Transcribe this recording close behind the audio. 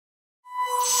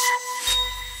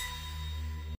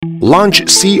Launch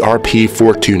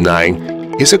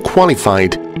CRP429 is a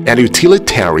qualified and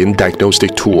utilitarian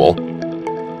diagnostic tool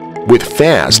with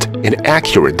fast and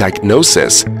accurate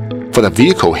diagnosis for the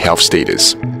vehicle health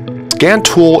status. Scan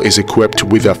tool is equipped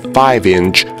with a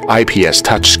 5-inch IPS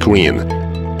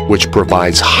touchscreen, which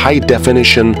provides high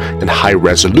definition and high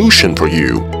resolution for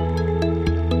you.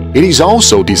 It is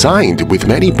also designed with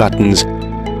many buttons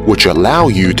which allow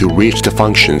you to reach the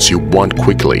functions you want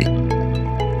quickly.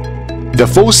 The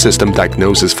full system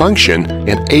diagnosis function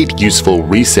and 8 useful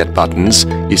reset buttons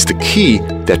is the key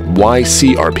that why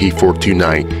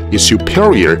CRP429 is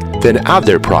superior than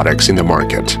other products in the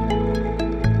market.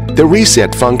 The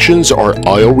reset functions are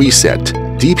oil reset,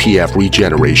 DPF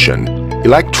regeneration,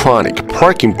 electronic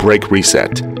parking brake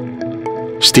reset,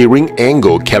 steering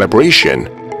angle calibration,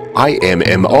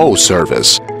 IMMO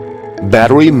service,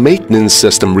 battery maintenance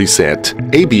system reset,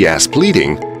 ABS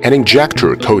bleeding, and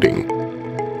injector coating.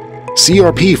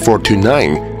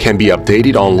 CRP429 can be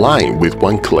updated online with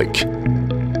one click.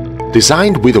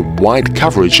 Designed with a wide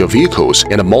coverage of vehicles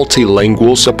and a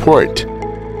multilingual support,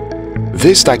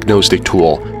 this diagnostic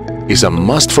tool is a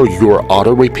must for your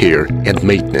auto repair and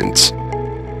maintenance.